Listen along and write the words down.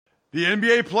The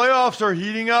NBA playoffs are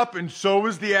heating up, and so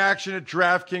is the action at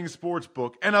DraftKings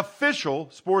Sportsbook, an official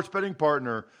sports betting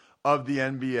partner of the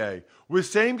NBA. With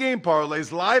same-game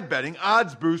parlays, live betting,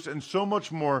 odds boosts, and so much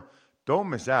more, don't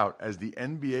miss out as the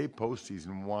NBA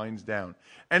postseason winds down.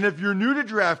 And if you're new to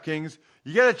DraftKings,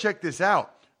 you got to check this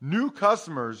out. New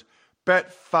customers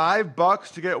bet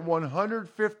 $5 to get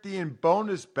 $150 in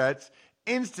bonus bets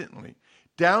instantly.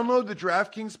 Download the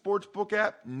DraftKings Sportsbook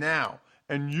app now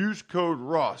and use code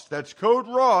Ross. That's code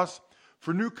Ross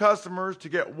for new customers to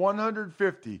get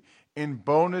 $150 in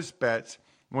bonus bets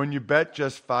when you bet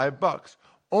just $5.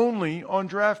 Only on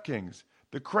DraftKings.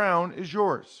 The crown is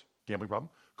yours. Gambling problem?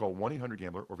 Call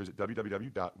 1-800-GAMBLER or visit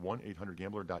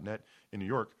www.1800gambler.net. In New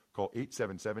York, call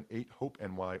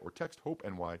 877-8-HOPE-NY or text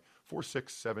HOPE-NY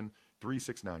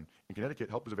 467-369. In Connecticut,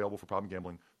 help is available for problem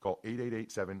gambling. Call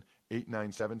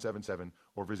 888-7-897-7777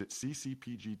 or visit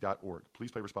ccpg.org. Please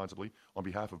play responsibly on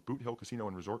behalf of Boot Hill Casino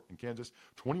and Resort in Kansas.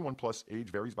 21 plus, age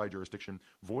varies by jurisdiction.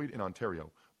 Void in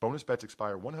Ontario. Bonus bets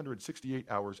expire 168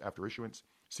 hours after issuance.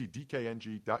 See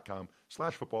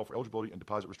dkng.com/football for eligibility and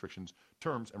deposit restrictions,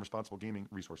 terms, and responsible gaming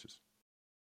resources.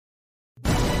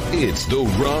 It's the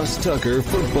Ross Tucker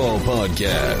Football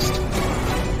Podcast.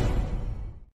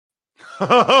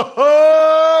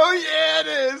 Oh, yeah, it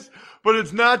is. But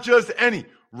it's not just any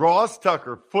Ross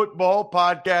Tucker Football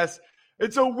Podcast.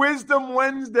 It's a Wisdom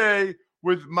Wednesday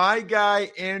with my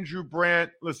guy, Andrew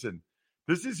Brandt. Listen,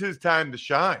 this is his time to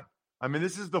shine. I mean,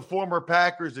 this is the former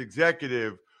Packers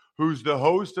executive who's the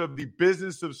host of the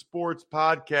Business of Sports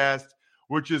podcast,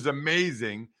 which is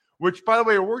amazing, which, by the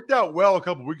way, it worked out well a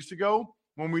couple weeks ago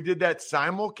when we did that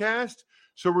simulcast.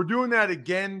 So we're doing that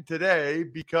again today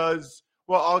because,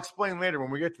 well, I'll explain later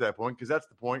when we get to that point, because that's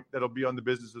the point that'll be on the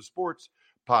Business of Sports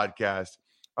podcast.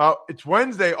 It's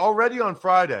Wednesday. Already on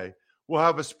Friday, we'll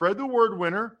have a Spread the Word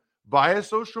winner via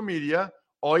social media.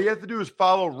 All you have to do is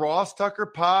follow Ross Tucker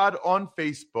Pod on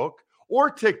Facebook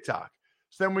or TikTok.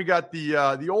 So then we got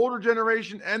the older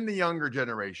generation and the younger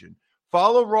generation.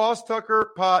 Follow Ross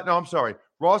Tucker Pod. No, I'm sorry.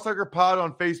 Ross Tucker Pod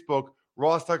on Facebook,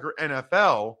 Ross Tucker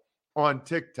NFL on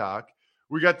TikTok.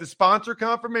 We got the sponsor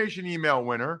confirmation email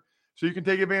winner. So you can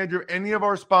take advantage of any of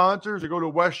our sponsors or go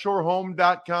to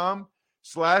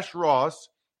westshorehome.com/Ross.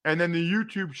 And then the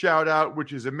YouTube shout out,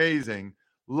 which is amazing.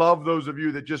 Love those of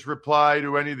you that just reply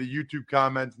to any of the YouTube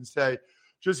comments and say,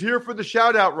 just here for the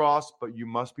shout out, Ross, but you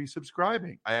must be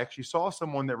subscribing. I actually saw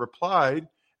someone that replied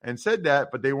and said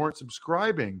that, but they weren't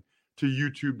subscribing to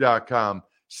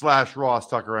youtube.com/Ross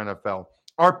Tucker NFL.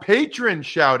 Our patron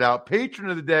shout out, patron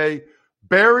of the day,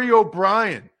 Barry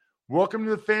O'Brien. Welcome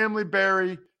to the family,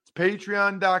 Barry. It's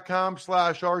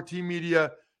patreon.com/RT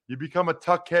Media. You become a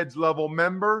Tuckheads level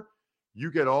member. You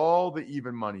get all the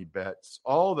even money bets,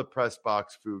 all the press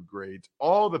box food grades,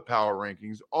 all the power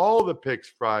rankings, all the picks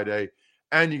Friday,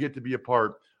 and you get to be a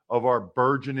part of our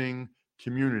burgeoning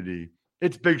community.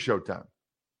 It's Big Show time.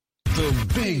 The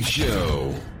Big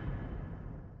Show.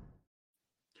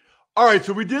 All right,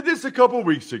 so we did this a couple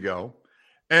weeks ago,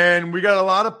 and we got a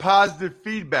lot of positive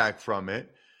feedback from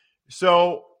it.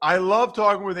 So I love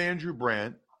talking with Andrew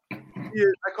Brandt.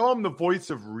 I call him the voice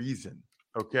of reason,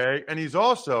 okay? And he's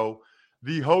also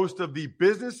the host of the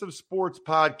Business of Sports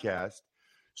podcast.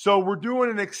 So we're doing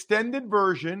an extended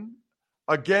version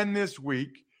again this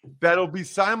week that'll be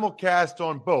simulcast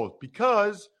on both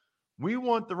because we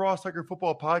want the Ross Tucker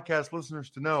Football Podcast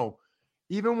listeners to know,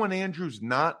 even when Andrew's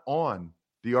not on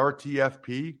the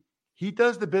RTFP, he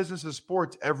does the Business of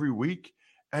Sports every week,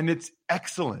 and it's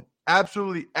excellent,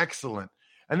 absolutely excellent.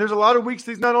 And there's a lot of weeks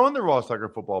he's not on the Ross Tucker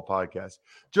Football Podcast.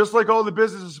 Just like all the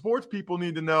Business of Sports people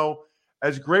need to know,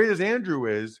 as great as Andrew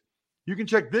is, you can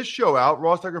check this show out,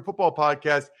 Ross Tucker Football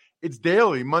Podcast. It's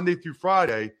daily, Monday through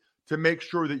Friday, to make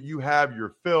sure that you have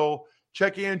your fill.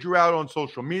 Check Andrew out on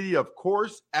social media, of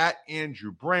course, at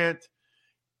Andrew Brandt.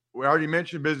 We already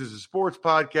mentioned Business of Sports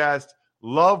podcast.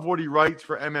 Love what he writes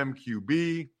for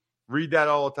MMQB. Read that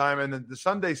all the time. And then the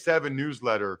Sunday 7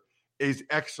 newsletter is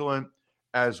excellent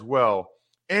as well.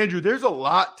 Andrew, there's a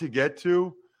lot to get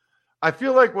to. I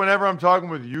feel like whenever I'm talking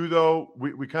with you, though,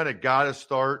 we kind of got to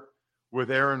start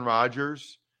with Aaron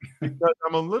Rodgers because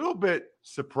I'm a little bit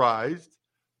surprised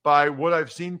by what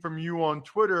I've seen from you on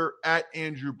Twitter at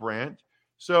Andrew Brandt.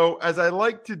 So as I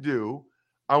like to do,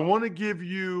 I want to give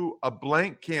you a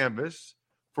blank canvas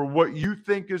for what you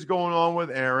think is going on with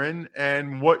Aaron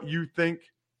and what you think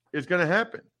is going to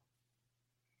happen.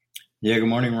 Yeah, good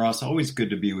morning, Ross. Always good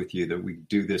to be with you, that we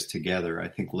do this together. I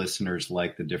think listeners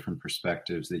like the different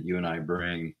perspectives that you and I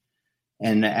bring.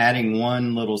 And adding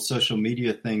one little social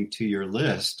media thing to your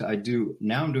list, I'm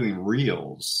doing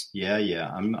Reels.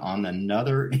 Yeah. I'm on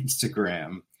another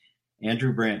Instagram,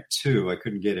 Andrew Brandt 2. I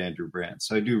couldn't get Andrew Brandt.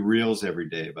 So I do reels every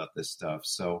day about this stuff.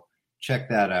 So check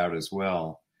that out as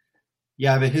well.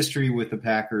 Yeah, I have a history with the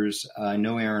Packers. I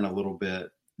know Aaron a little bit.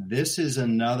 This is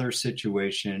another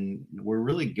situation. We're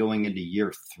really going into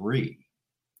year 3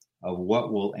 of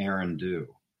what will Aaron do.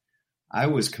 I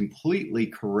was completely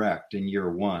correct in year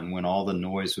 1 when all the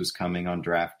noise was coming on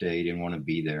draft day. He didn't want to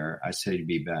be there. I said he'd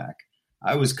be back.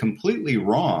 I was completely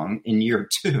wrong in year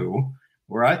 2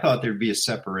 where I thought there'd be a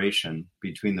separation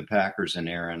between the Packers and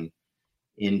Aaron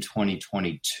in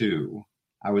 2022.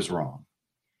 I was wrong.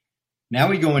 Now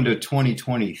we go into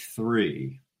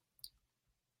 2023.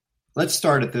 Let's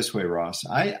start it this way, Ross.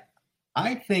 I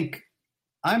think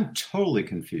I'm totally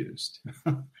confused.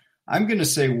 I'm going to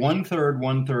say 1/3,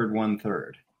 1/3,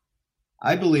 1/3.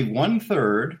 I believe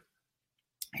 1/3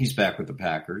 he's back with the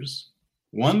Packers,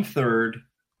 1/3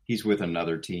 he's with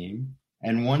another team,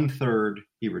 and 1/3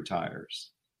 he retires.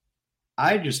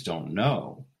 I just don't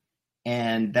know.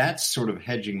 And that's sort of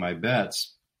hedging my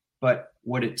bets. But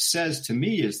what it says to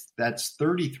me is that's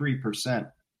 33%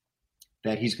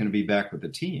 that he's going to be back with the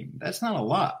team. That's not a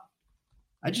lot.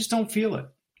 I just don't feel it.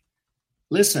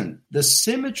 Listen, the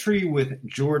symmetry with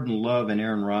Jordan Love and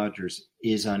Aaron Rodgers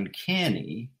is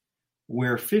uncanny,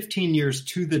 where 15 years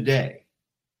to the day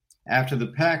after the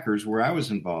Packers, where I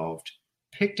was involved,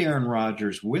 picked Aaron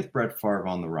Rodgers with Brett Favre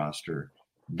on the roster.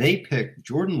 They picked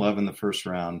Jordan Love in the first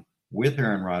round with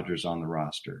Aaron Rodgers on the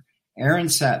roster. Aaron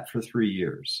sat for 3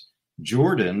 years.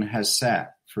 Jordan has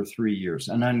sat for 3 years.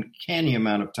 An uncanny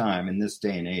amount of time in this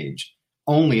day and age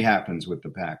only happens with the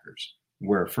Packers,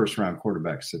 where a first-round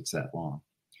quarterback sits that long.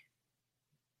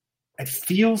 It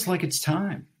feels like it's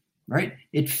time, right?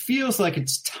 It feels like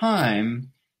it's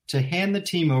time to hand the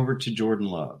team over to Jordan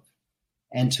Love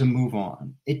and to move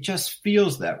on. It just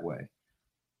feels that way.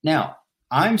 Now,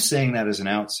 I'm saying that as an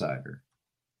outsider.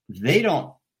 They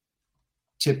don't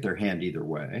tip their hand either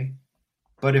way.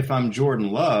 But if I'm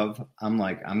Jordan Love, I'm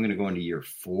like, I'm going to go into year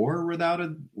 4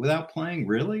 without playing?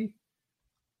 Really?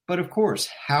 But of course,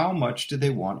 how much do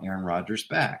they want Aaron Rodgers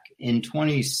back? In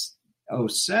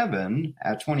 2007,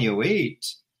 at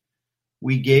 2008,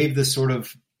 we gave the sort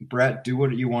of, Brett, do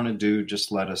what you want to do,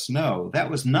 just let us know.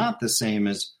 That was not the same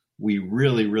as we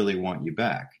really, really want you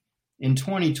back. In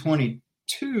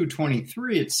 2022,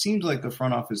 23, it seems like the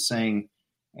front office is saying,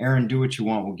 Aaron, do what you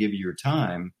want, we'll give you your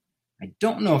time. I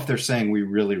don't know if they're saying we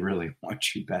really, really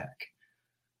want you back.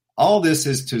 All this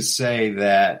is to say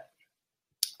that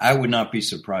I would not be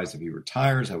surprised if he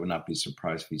retires. I would not be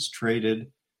surprised if he's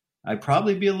traded. I'd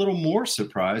probably be a little more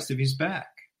surprised if he's back.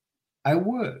 I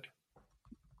would.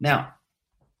 Now,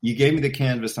 you gave me the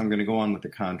canvas. I'm going to go on with the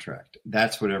contract.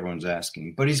 That's what everyone's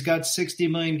asking. But he's got $60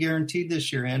 million guaranteed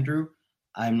this year, Andrew.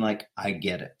 I'm like, I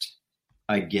get it.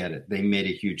 I get it. They made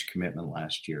a huge commitment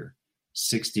last year.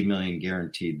 $60 million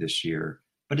guaranteed this year.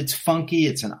 But it's funky.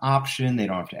 It's an option. They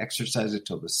don't have to exercise it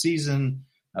till the season.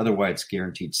 Otherwise, it's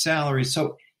guaranteed salary.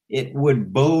 So it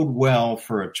would bode well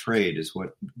for a trade is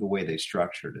what the way they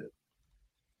structured it.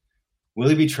 Will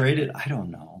he be traded? I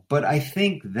don't know. But I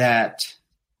think that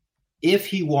if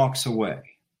he walks away,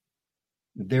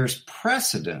 there's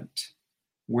precedent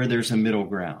where there's a middle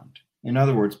ground. In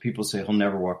other words, people say he'll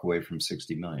never walk away from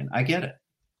 $60 million. I get it.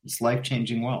 It's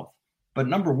life-changing wealth. But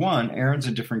number one, Aaron's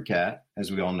a different cat, as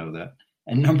we all know that.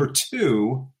 And number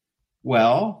two,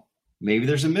 well, maybe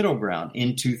there's a middle ground.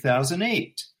 In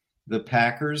 2008, the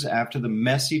Packers, after the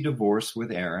messy divorce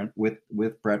with Aaron,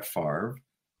 with Brett Favre,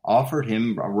 offered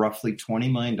him roughly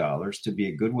 $20 million to be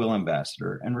a goodwill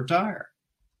ambassador and retire.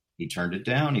 He turned it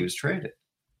down. He was traded.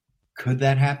 Could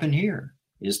that happen here?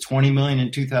 Is $20 million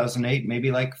in 2008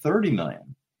 maybe like $30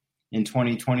 million in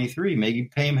 2023?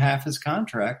 Maybe pay him half his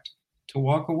contract to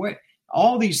walk away.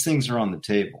 All these things are on the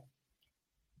table.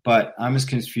 But I'm as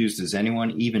confused as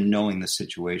anyone, even knowing the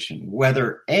situation.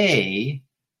 Whether A,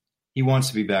 he wants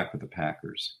to be back with the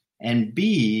Packers, and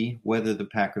B, whether the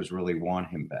Packers really want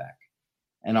him back.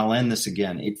 And I'll end this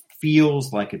again. It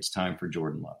feels like it's time for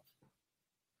Jordan Love.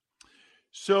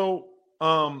 So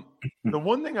the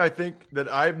one thing I think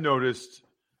that I've noticed,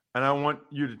 and I want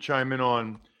you to chime in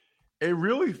on, it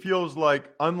really feels like,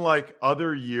 unlike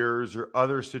other years or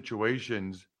other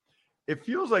situations, it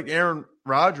feels like Aaron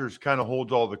Rodgers kind of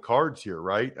holds all the cards here,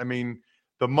 right? I mean,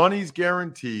 the money's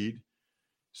guaranteed,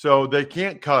 so they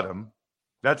can't cut him.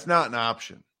 That's not an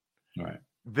option. Right.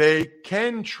 They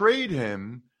can trade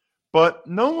him, but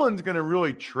no one's going to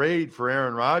really trade for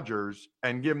Aaron Rodgers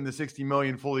and give him the $60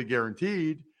 million fully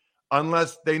guaranteed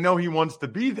unless they know he wants to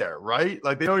be there, right?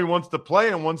 Like they know he wants to play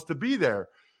and wants to be there.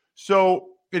 So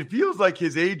it feels like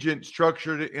his agent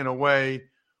structured it in a way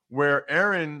where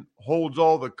Aaron holds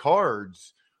all the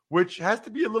cards, which has to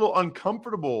be a little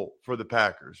uncomfortable for the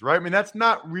Packers, right? I mean, that's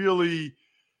not really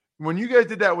 – when you guys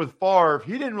did that with Favre,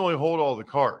 he didn't really hold all the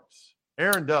cards.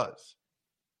 Aaron does.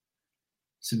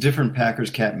 It's a different Packers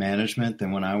cap management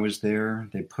than when I was there.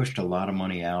 They pushed a lot of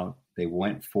money out. They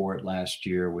went for it last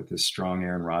year with this strong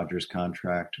Aaron Rodgers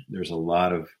contract. There's a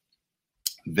lot of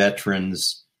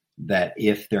veterans that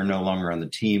if they're no longer on the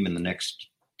team in the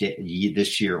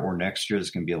this year or next year,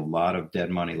 there's going to be a lot of dead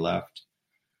money left.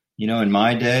 You know, in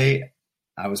my day,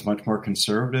 I was much more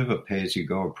conservative, a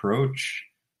pay-as-you-go approach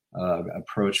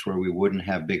where we wouldn't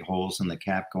have big holes in the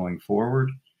cap going forward.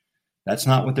 That's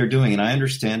not what they're doing, and I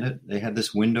understand it. They had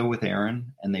this window with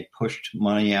Aaron, and they pushed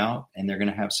money out, and they're going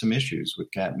to have some issues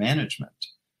with cap management.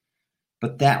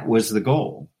 But that was the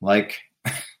goal. Like,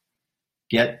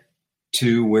 get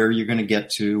to where you're going to get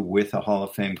to with a Hall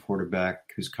of Fame quarterback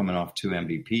who's coming off 2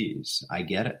 MVPs. I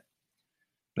get it.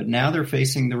 But now they're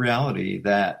facing the reality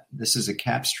that this is a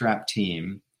cap-strapped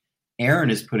team. Aaron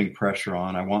is putting pressure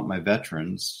on, I want my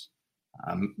veterans.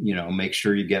 Make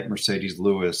sure you get Mercedes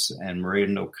Lewis and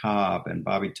Murray Cobb and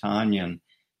Bobby Tonyan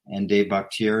and Dave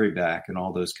Bakhtiari back and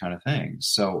all those kind of things.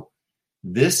 So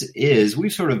this has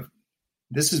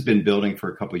been building for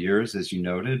a couple of years, as you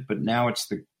noted, but now it's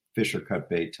the Fisher cut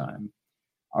bait time.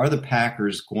 Are the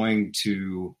Packers going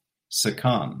to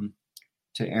succumb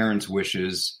to Aaron's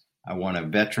wishes? I want a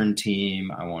veteran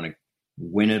team. I want to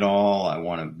win it all. I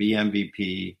want to be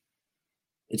MVP.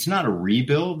 It's not a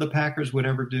rebuild the Packers would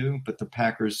ever do, but the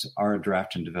Packers are a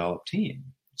draft and develop team.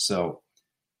 So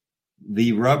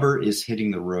the rubber is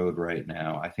hitting the road right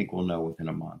now. I think we'll know within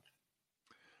a month.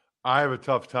 I have a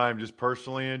tough time, just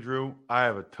personally, Andrew. I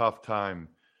have a tough time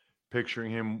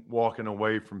picturing him walking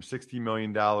away from $60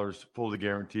 million fully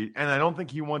guaranteed. And I don't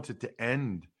think he wants it to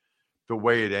end the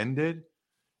way it ended.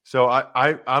 So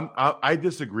I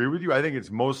disagree with you. I think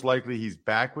it's most likely he's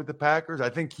back with the Packers. I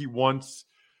think he wants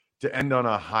to end on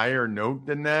a higher note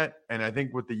than that. And I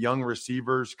think with the young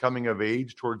receivers coming of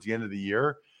age towards the end of the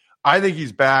year, I think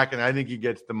he's back and I think he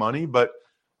gets the money, but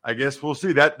I guess we'll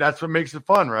see. That's what makes it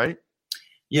fun, right?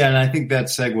 Yeah, and I think that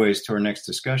segues to our next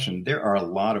discussion. There are a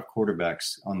lot of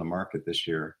quarterbacks on the market this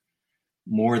year,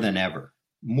 more than ever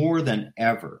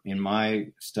in my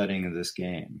studying of this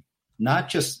game. Not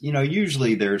just,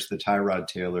 usually there's the Tyrod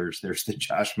Taylors, there's the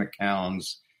Josh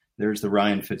McCowns, there's the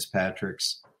Ryan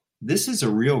Fitzpatricks. This is a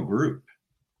real group.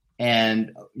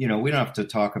 And, we don't have to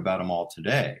talk about them all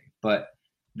today, but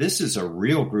this is a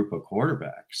real group of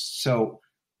quarterbacks. So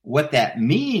what that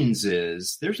means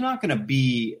is there's not going to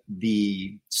be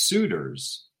the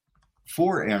suitors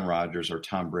for Aaron Rodgers or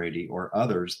Tom Brady or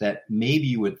others that maybe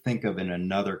you would think of in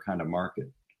another kind of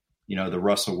market, the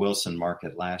Russell Wilson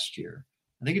market last year.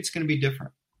 I think it's going to be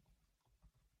different.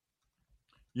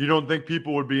 You don't think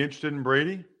people would be interested in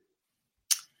Brady?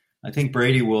 I think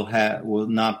Brady will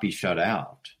not be shut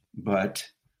out. But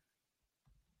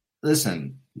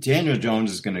listen, Daniel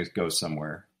Jones is going to go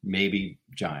somewhere, maybe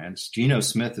Giants. Geno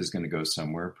Smith is going to go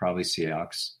somewhere, probably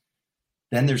Seahawks.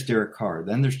 Then there's Derek Carr.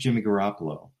 Then there's Jimmy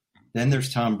Garoppolo. Then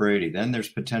there's Tom Brady. Then there's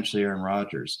potentially Aaron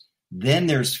Rodgers. Then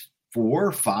there's 4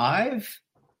 or 5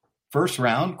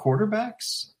 first-round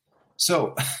quarterbacks.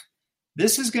 So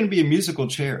this is going to be a musical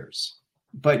chairs.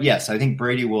 But yes, I think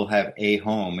Brady will have a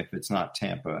home if it's not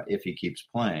Tampa, if he keeps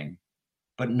playing.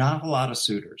 But not a lot of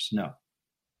suitors, no.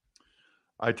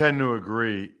 I tend to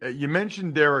agree. You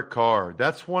mentioned Derek Carr.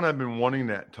 That's one I've been wanting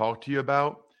to talk to you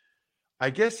about. I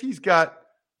guess he's got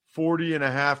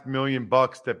 $40.5 million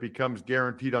that becomes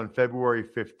guaranteed on February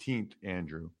 15th,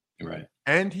 Andrew. Right.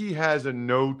 And he has a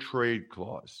no-trade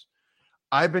clause.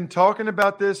 I've been talking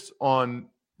about this on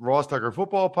Ross Tucker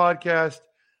Football Podcast.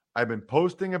 I've been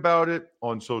posting about it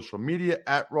on social media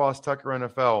at Ross Tucker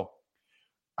NFL.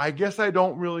 I guess I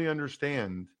don't really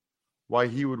understand why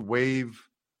he would waive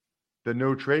the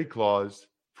no trade clause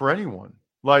for anyone.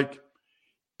 Like,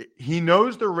 he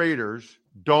knows the Raiders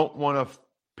don't want to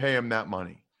pay him that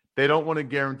money. They don't want to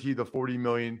guarantee the $40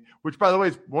 million, which, by the way,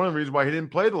 is one of the reasons why he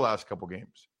didn't play the last couple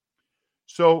games.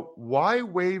 So why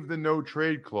waive the no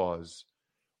trade clause?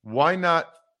 Why not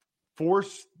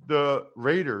force the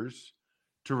Raiders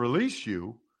to release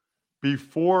you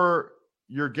before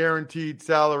your guaranteed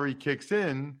salary kicks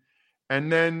in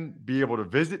and then be able to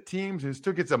visit teams? And it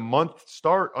still gets a month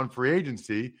start on free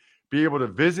agency, be able to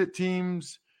visit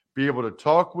teams, be able to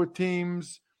talk with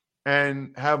teams,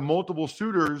 and have multiple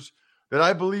suitors that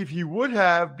I believe he would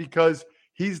have because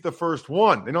he's the first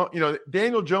one.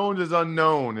 Daniel Jones is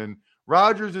unknown and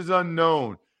Rodgers is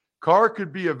unknown. Carr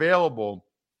could be available.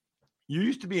 You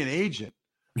used to be an agent.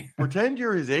 Pretend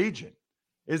you're his agent.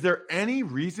 Is there any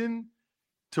reason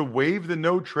to waive the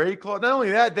no trade clause? Not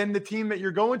only that, then the team that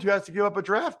you're going to has to give up a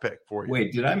draft pick for you.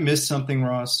 Wait, did I miss something,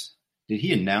 Ross? Did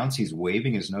he announce he's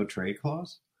waiving his no trade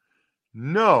clause?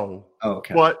 No. Oh,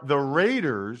 okay. But the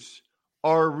Raiders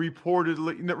are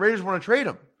reportedly – the Raiders want to trade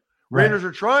him. Right. Raiders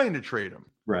are trying to trade him.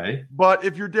 Right. But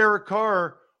if you're Derek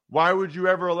Carr, why would you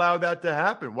ever allow that to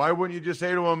happen? Why wouldn't you just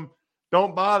say to him,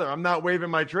 don't bother. I'm not waiving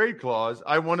my trade clause.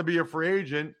 I want to be a free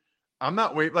agent. I'm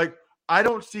not waiving. Like, I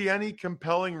don't see any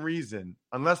compelling reason,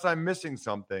 unless I'm missing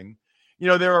something. You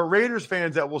know, there are Raiders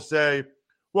fans that will say,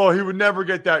 well, he would never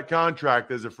get that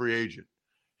contract as a free agent.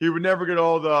 He would never get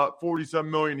all the 40-some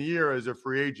million a year as a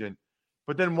free agent.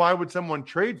 But then why would someone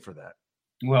trade for that?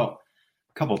 Well,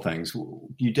 a couple things.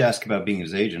 You'd ask about being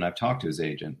his agent. I've talked to his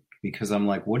agent because I'm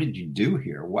like, what did you do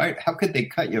here? Why? How could they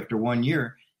cut you after 1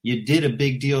 year? You did a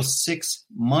big deal 6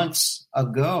 months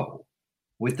ago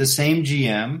with the same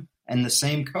GM and the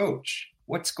same coach.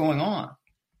 What's going on?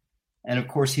 And of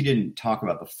course, he didn't talk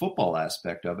about the football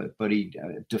aspect of it, but he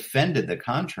defended the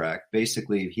contract.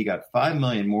 Basically, he got $5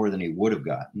 million more than he would have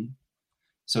gotten.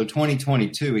 So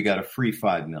 2022, he got a free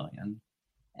 $5 million.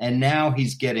 And now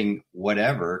he's getting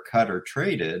whatever, cut or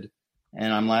traded.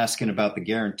 And I'm asking about the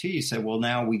guarantee. He said, well,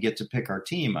 now we get to pick our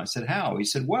team. I said, how? He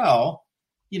said, well,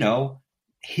 you know,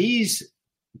 he's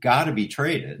got to be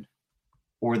traded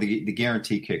or the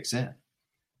guarantee kicks in.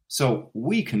 So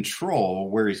we control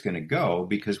where he's going to go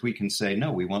because we can say,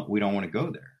 no, we don't want to go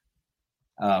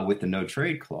there with the no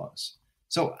trade clause.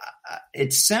 So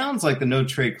it sounds like the no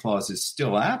trade clause is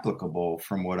still applicable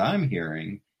from what I'm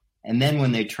hearing. And then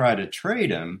when they try to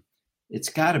trade him, it's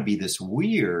got to be this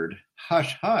weird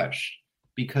hush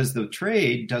because the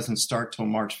trade doesn't start till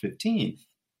March 15th.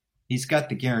 He's got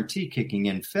the guarantee kicking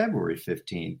in February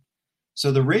 15th.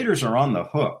 So the Raiders are on the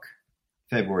hook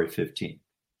February 15th.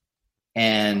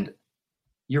 And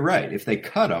you're right. If they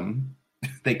cut him,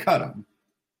 they cut him.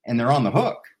 And they're on the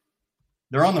hook.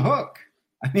 They're on the hook.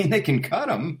 I mean, they can cut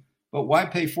him, but why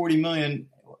pay $40 million,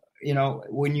 you know,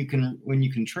 when you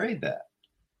can trade that?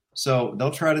 So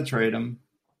they'll try to trade him.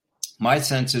 My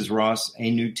sense is, Ross,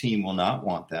 a new team will not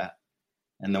want that.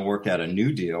 And they'll work out a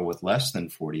new deal with less than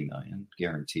 $40 million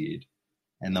guaranteed.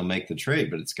 And they'll make the trade,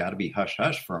 but it's got to be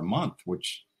hush-hush for a month,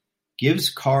 which gives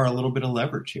Carr a little bit of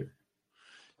leverage here.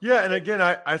 Yeah, and again,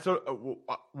 I thought,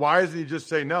 why doesn't he just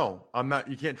say, no, I'm not,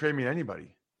 you can't trade me to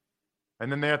anybody?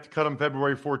 And then they have to cut him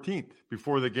February 14th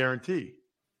before the guarantee.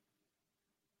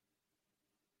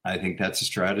 I think that's a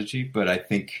strategy, but I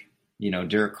think, you know,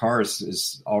 Derek Carr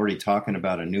is already talking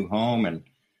about a new home, and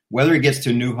whether he gets to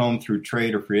a new home through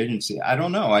trade or free agency, I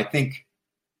don't know. I think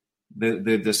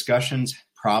the discussions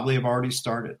probably have already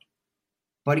started.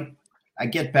 But I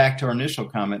get back to our initial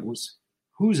comment was,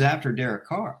 who's after Derek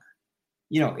Carr?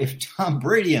 You know, if Tom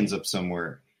Brady ends up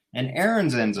somewhere and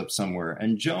Aaron's ends up somewhere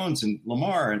and Jones and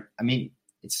Lamar, I mean,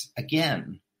 it's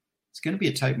going to be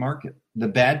a tight market. The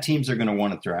bad teams are going to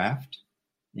want to draft,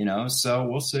 you know, so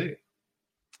we'll see.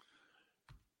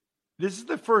 This is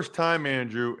the first time,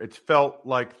 Andrew, it's felt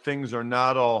like things are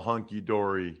not all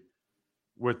hunky-dory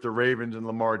with the Ravens and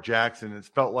Lamar Jackson. It's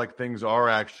felt like things are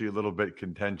actually a little bit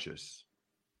contentious.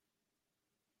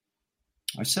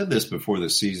 I said this before the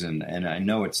season, and I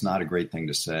know it's not a great thing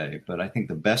to say, but I think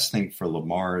the best thing for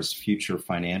Lamar's future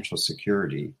financial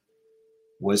security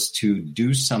was to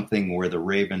do something where the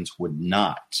Ravens would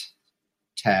not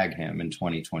tag him in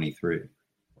 2023.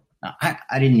 Now, I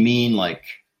didn't mean like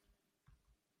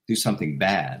do something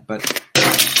bad, but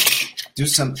do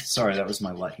something. Sorry, that was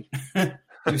my light.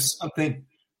 Do something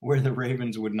where the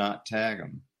Ravens would not tag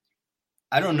him.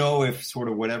 I don't know if sort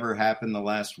of whatever happened the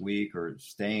last week or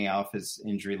staying off his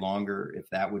injury longer, if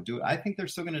that would do it. I think they're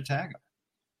still going to tag him.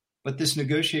 But this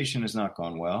negotiation has not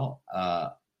gone well.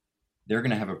 They're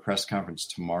going to have a press conference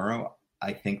tomorrow.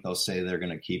 I think they'll say they're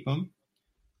going to keep him.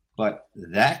 But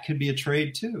that could be a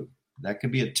trade too. That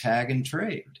could be a tag and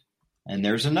trade. And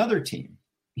there's another team,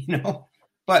 you know.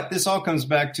 But this all comes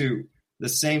back to the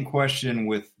same question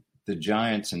with the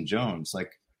Giants and Jones.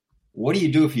 Like, what do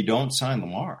you do if you don't sign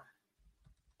Lamar?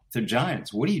 The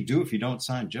Giants, what do you do if you don't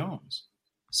sign Jones?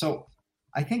 So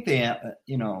I think they,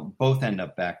 both end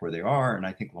up back where they are. And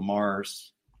I think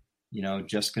Lamar's,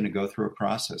 just going to go through a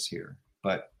process here.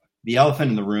 But the elephant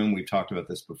in the room, we've talked about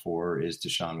this before, is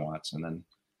Deshaun Watson. And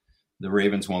the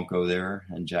Ravens won't go there,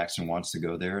 and Jackson wants to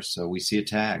go there. So we see a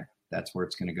tag. That's where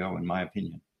it's going to go, in my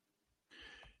opinion.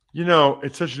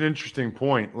 It's such an interesting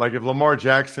point. Like if Lamar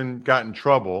Jackson got in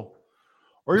trouble,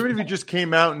 or even if he just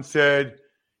came out and said,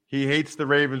 he hates the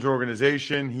Ravens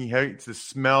organization. He hates the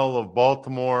smell of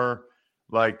Baltimore.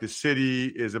 Like the city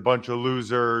is a bunch of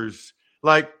losers.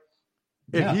 Like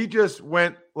if he just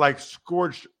went like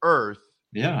scorched earth,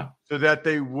 so so that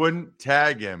they wouldn't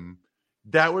tag him,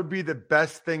 that would be the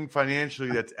best thing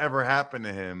financially that's ever happened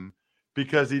to him,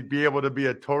 because he'd be able to be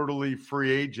a totally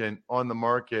free agent on the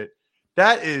market.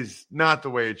 That is not the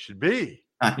way it should be.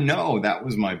 I know. That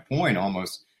was my point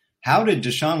almost. How did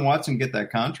Deshaun Watson get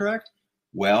that contract?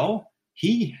 Well,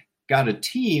 he got a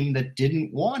team that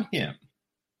didn't want him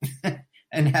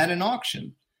and had an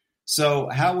auction. So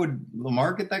how would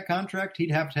Lamar get that contract?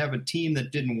 He'd have to have a team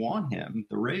that didn't want him,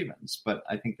 the Ravens, but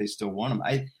I think they still want him.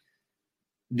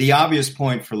 The obvious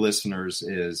point for listeners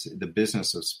is the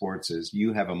business of sports is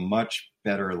you have a much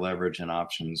better leverage and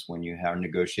options when you are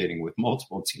negotiating with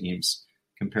multiple teams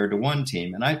compared to one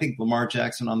team. And I think Lamar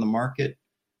Jackson on the market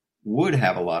would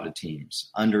have a lot of teams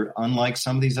unlike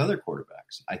some of these other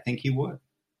quarterbacks. I think he would.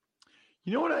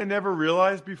 You know what I never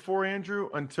realized before, Andrew,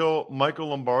 until Michael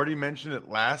Lombardi mentioned it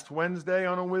last Wednesday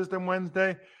on a Wisdom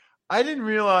Wednesday? I didn't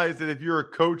realize that if you're a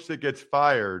coach that gets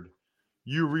fired,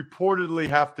 you reportedly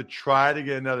have to try to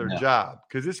get another job.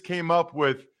 Because this came up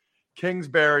with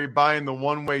Kingsbury buying the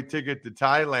one-way ticket to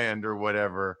Thailand or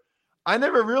whatever. I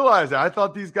never realized that. I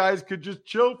thought these guys could just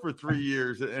chill for 3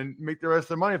 years and make the rest of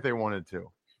their money if they wanted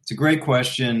to. It's a great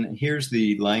question. Here's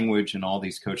the language in all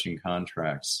these coaching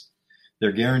contracts.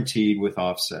 They're guaranteed with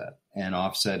offset, and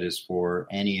offset is for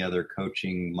any other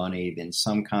coaching money. In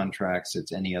some contracts,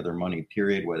 it's any other money,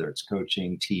 period, whether it's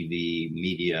coaching, TV,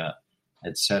 media,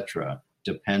 etc.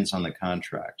 Depends on the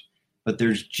contract. But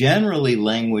there's generally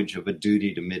language of a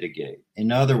duty to mitigate.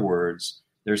 In other words,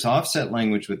 there's offset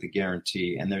language with the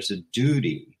guarantee, and there's a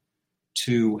duty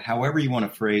to, however you want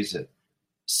to phrase it,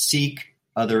 seek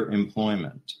other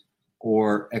employment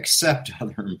or accept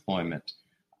other employment.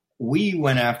 We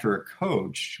went after a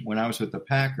coach when I was with the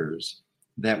Packers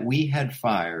that we had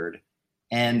fired,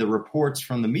 and the reports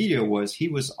from the media was he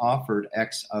was offered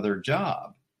X other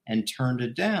job and turned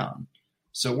it down.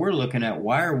 So we're looking at,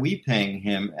 why are we paying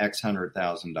him X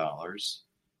 $100,000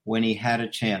 when he had a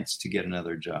chance to get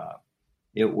another job?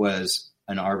 It was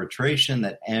an arbitration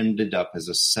that ended up as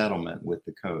a settlement with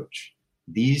the coach.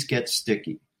 These get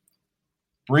sticky.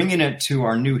 Bringing it to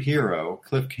our new hero,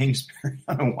 Cliff Kingsbury,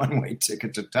 on a one-way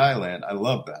ticket to Thailand. I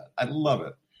love that. I love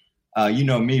it. You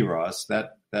know me, Ross.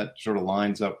 That sort of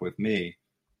lines up with me.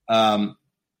 I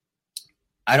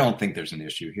don't think there's an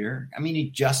issue here. I mean,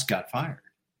 he just got fired.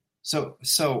 So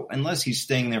unless he's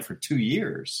staying there for 2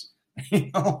 years,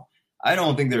 I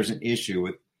don't think there's an issue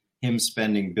with him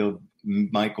spending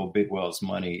Michael Bidwell's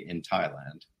money in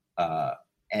Thailand at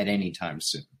any time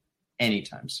soon.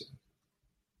 Anytime soon.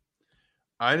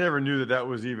 I never knew that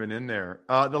was even in there.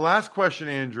 The last question,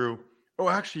 Andrew. Oh,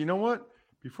 actually, you know what?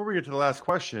 Before we get to the last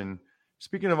question,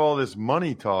 speaking of all this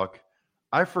money talk,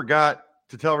 I forgot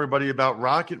to tell everybody about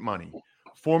Rocket Money,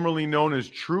 formerly known as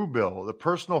Truebill, the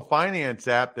personal finance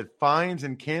app that finds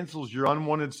and cancels your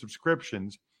unwanted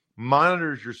subscriptions,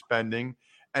 monitors your spending,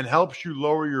 and helps you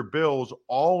lower your bills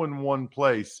all in one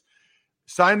place.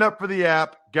 Signed up for the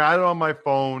app, got it on my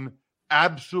phone,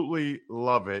 absolutely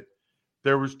love it.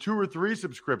 There was 2 or 3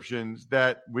 subscriptions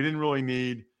that we didn't really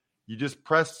need. You just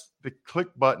press the click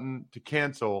button to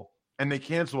cancel, and they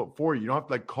cancel it for you. You don't have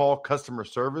to call customer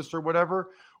service or whatever,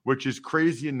 which is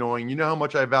crazy annoying. You know how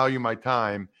much I value my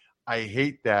time. I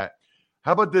hate that.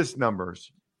 How about this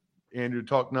numbers? Andrew,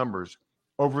 talk numbers.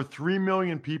 Over 3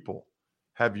 million people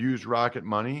have used Rocket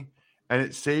Money, and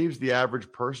it saves the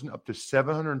average person up to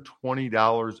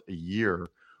 $720 a year,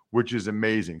 which is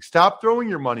amazing. Stop throwing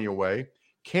your money away.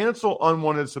 Cancel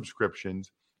unwanted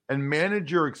subscriptions and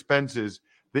manage your expenses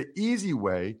the easy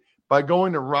way by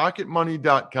going to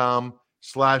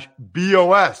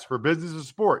rocketmoney.com/BOS for business and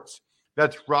sports.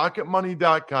 That's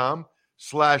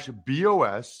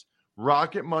rocketmoney.com/BOS,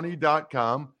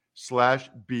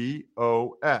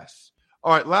 rocketmoney.com/BOS.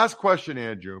 All right, last question,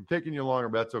 Andrew. I'm taking you longer,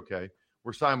 but that's okay.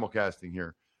 We're simulcasting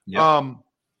here. Yep.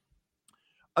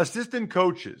 Assistant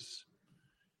coaches,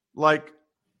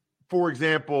 for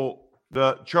example,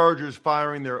 the Chargers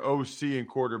firing their OC and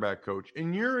quarterback coach.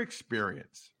 In your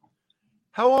experience,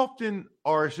 how often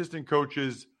are assistant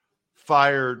coaches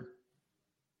fired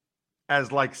as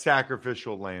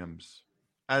sacrificial lambs,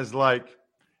 as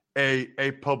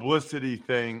a publicity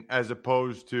thing, as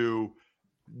opposed to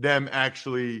them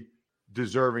actually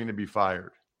deserving to be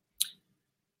fired?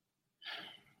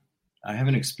 I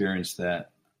haven't experienced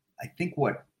that. I think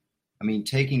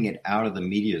taking it out of the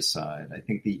media side, I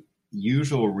think the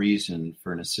usual reason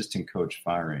for an assistant coach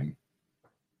firing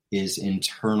is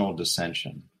internal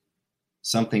dissension,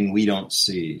 something we don't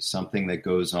see, something that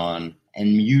goes on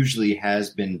and usually has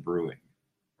been brewing,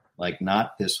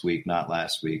 not this week, not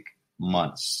last week,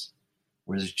 months,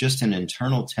 where there's just an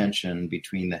internal tension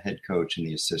between the head coach and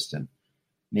the assistant.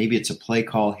 Maybe it's a play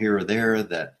call here or there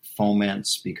that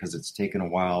foments because it's taken a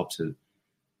while to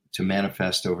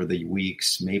manifest over the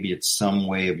weeks. Maybe it's some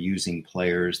way of using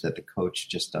players that the coach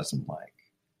just doesn't like.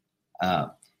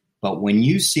 But when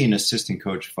you see an assistant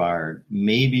coach fired,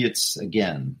 maybe it's,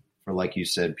 again, for, like you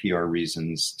said, PR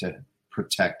reasons to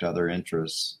protect other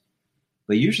interests.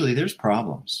 But usually there's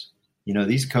problems.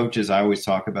 These coaches, I always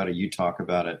talk about it, you talk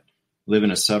about it, live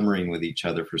in a submarine with each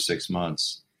other for 6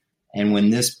 months. And when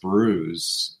this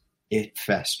brews, it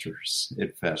festers.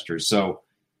 So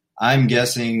I'm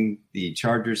guessing the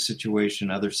Chargers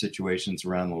situation, other situations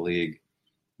around the league,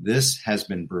 this has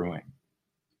been brewing.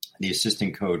 The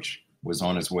assistant coach was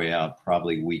on his way out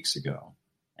probably weeks ago,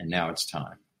 and now it's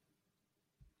time.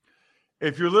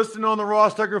 If you're listening on the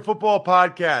Ross Tucker Football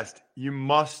Podcast, you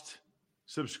must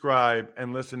subscribe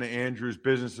and listen to Andrew's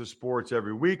Business of Sports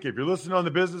every week. If you're listening on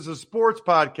the Business of Sports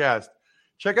Podcast,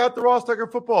 check out the Ross Tucker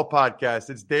Football Podcast.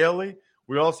 It's daily.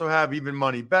 We also have even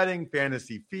money betting,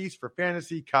 fantasy feast for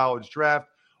fantasy, college draft,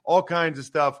 all kinds of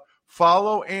stuff.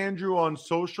 Follow Andrew on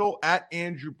social, at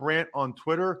Andrew Brandt on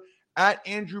Twitter, at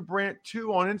Andrew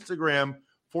Brandt2 on Instagram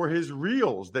for his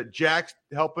reels that Jack's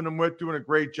helping him with, doing a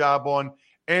great job on.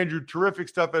 Andrew, terrific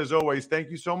stuff as always.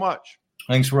 Thank you so much.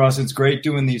 Thanks, Ross. It's great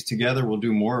doing these together. We'll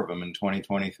do more of them in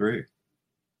 2023.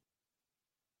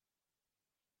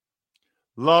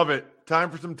 Love it. Time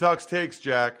for some Tux Takes,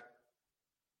 Jack.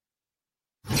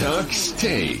 Tux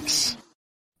Takes.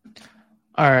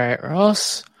 All right,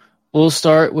 Ross. We'll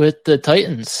start with the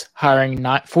Titans hiring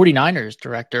 49ers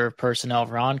director of personnel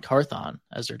Ron Carthon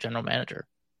as their general manager.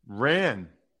 Ran.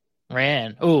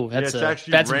 Oh, that's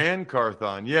Ran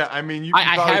Carthon. Yeah, I mean, you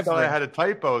probably thought I had a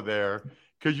typo there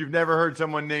because you've never heard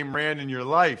someone named Rand in your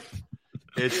life.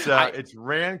 It's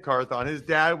Ran Carthon. His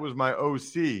dad was my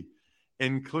OC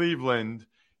in Cleveland.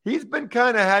 He's been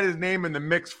kind of had his name in the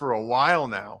mix for a while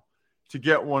now to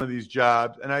get one of these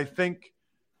jobs. And I think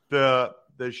the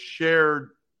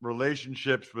shared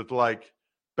relationships with like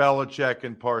Belichick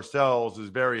and Parcells is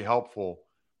very helpful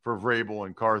for Vrabel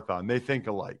and Carthon. They think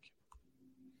alike.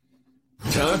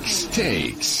 Tux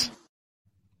Takes.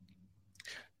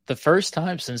 The first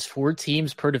time since 4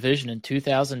 teams per division in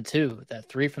 2002 that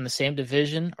 3 from the same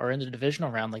division are in the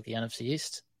divisional round like the NFC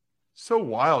East. So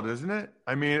wild, isn't it?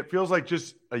 I mean, it feels like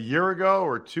just a year ago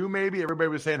or 2 maybe, everybody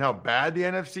was saying how bad the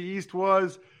NFC East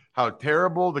was, how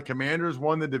terrible the Commanders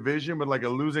won the division with like a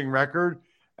losing record.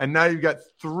 And now you've got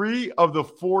 3 of the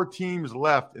 4 teams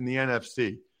left in the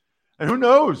NFC. And who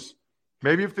knows?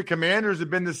 Maybe if the Commanders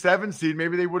had been the 7th seed,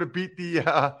 maybe they would have beat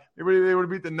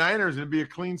the Niners and it'd be a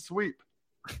clean sweep.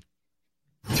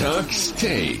 Tux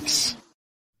Takes.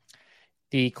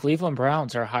 The Cleveland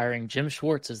Browns are hiring Jim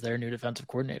Schwartz as their new defensive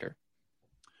coordinator.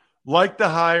 Like the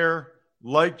hire,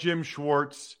 like Jim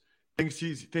Schwartz, think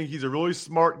he's a really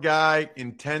smart guy,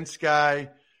 intense guy,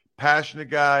 passionate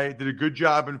guy, did a good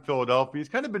job in Philadelphia. He's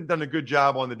kind of done a good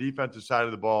job on the defensive side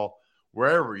of the ball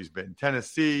wherever he's been.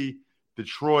 Tennessee,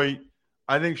 Detroit.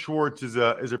 I think Schwartz is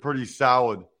a pretty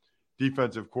solid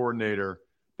defensive coordinator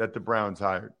that the Browns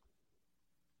hired.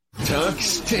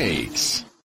 Tux Takes.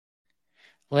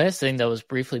 Last thing that was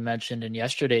briefly mentioned in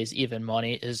yesterday's Even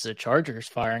Money is the Chargers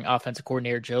firing offensive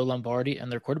coordinator Joe Lombardi and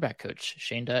their quarterback coach,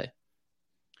 Shane Day.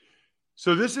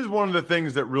 So this is one of the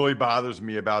things that really bothers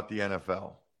me about the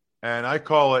NFL, and I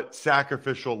call it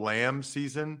sacrificial lamb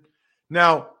season.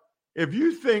 Now, if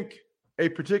you think a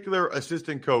particular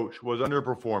assistant coach was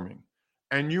underperforming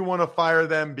and you want to fire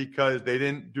them because they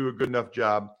didn't do a good enough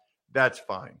job, that's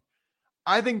fine.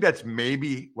 I think that's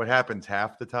maybe what happens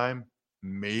half the time.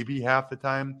 Maybe half the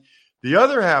time. The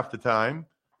other half the time,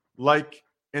 like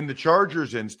in the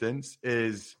Chargers instance,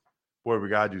 is, boy, we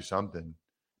got to do something.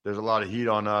 There's a lot of heat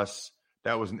on us.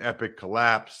 That was an epic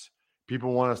collapse.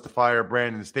 People want us to fire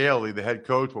Brandon Staley, the head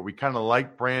coach, but we kind of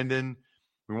like Brandon.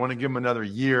 We want to give him another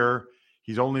year.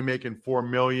 He's only making $4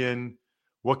 million.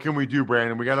 What can we do,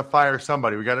 Brandon? We got to fire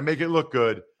somebody. We got to make it look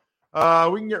good.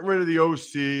 We can get rid of the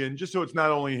OC, and just so it's not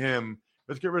only him,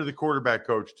 let's get rid of the quarterback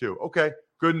coach too. Okay,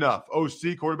 good enough.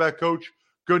 OC, quarterback coach,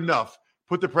 good enough.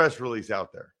 Put the press release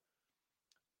out there.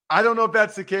 I don't know if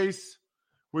that's the case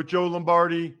with Joe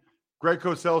Lombardi. Greg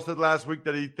Cosell said last week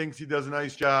that he thinks he does a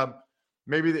nice job.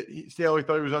 Maybe that Staley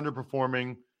thought he was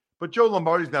underperforming. But Joe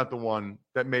Lombardi's not the one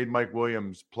that made Mike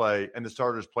Williams play and the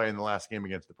starters play in the last game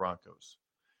against the Broncos.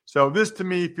 So this, to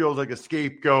me, feels like a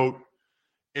scapegoat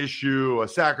issue, a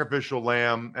sacrificial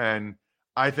lamb, and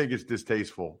I think it's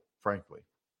distasteful, frankly.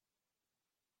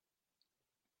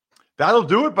 That'll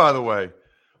do it, by the way,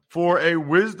 for a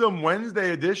Wisdom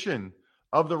Wednesday edition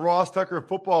of the Ross Tucker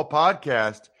Football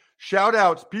Podcast.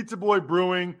 Shout-outs, Pizza Boy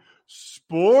Brewing,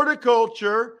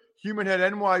 Sporticulture,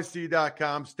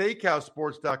 HumanHeadNYC.com,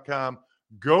 SteakhouseSports.com,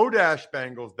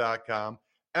 Go-Bengals.com,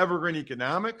 Evergreen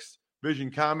Economics,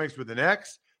 Vision Comics with an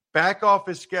X,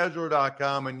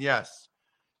 BackOfficeScheduler.com, and yes,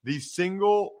 the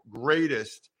single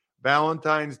greatest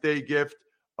Valentine's Day gift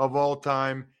of all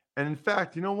time. And in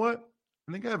fact, you know what?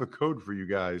 I think I have a code for you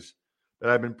guys that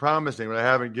I've been promising, but I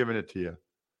haven't given it to you.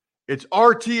 It's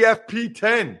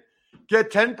RTFP10.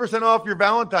 Get 10% off your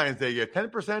Valentine's Day gift.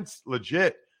 10%'s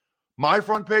legit.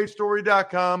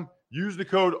 MyFrontPageStory.com. Use the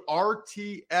code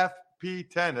RTFP10.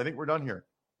 I think we're done here.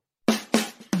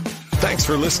 Thanks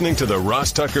for listening to the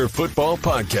Ross Tucker Football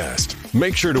Podcast.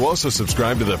 Make sure to also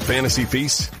subscribe to the Fantasy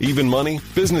Feast, Even Money,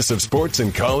 Business of Sports,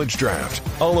 and College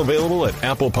Draft. All available at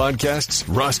Apple Podcasts,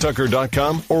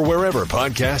 RossTucker.com, or wherever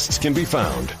podcasts can be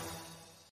found.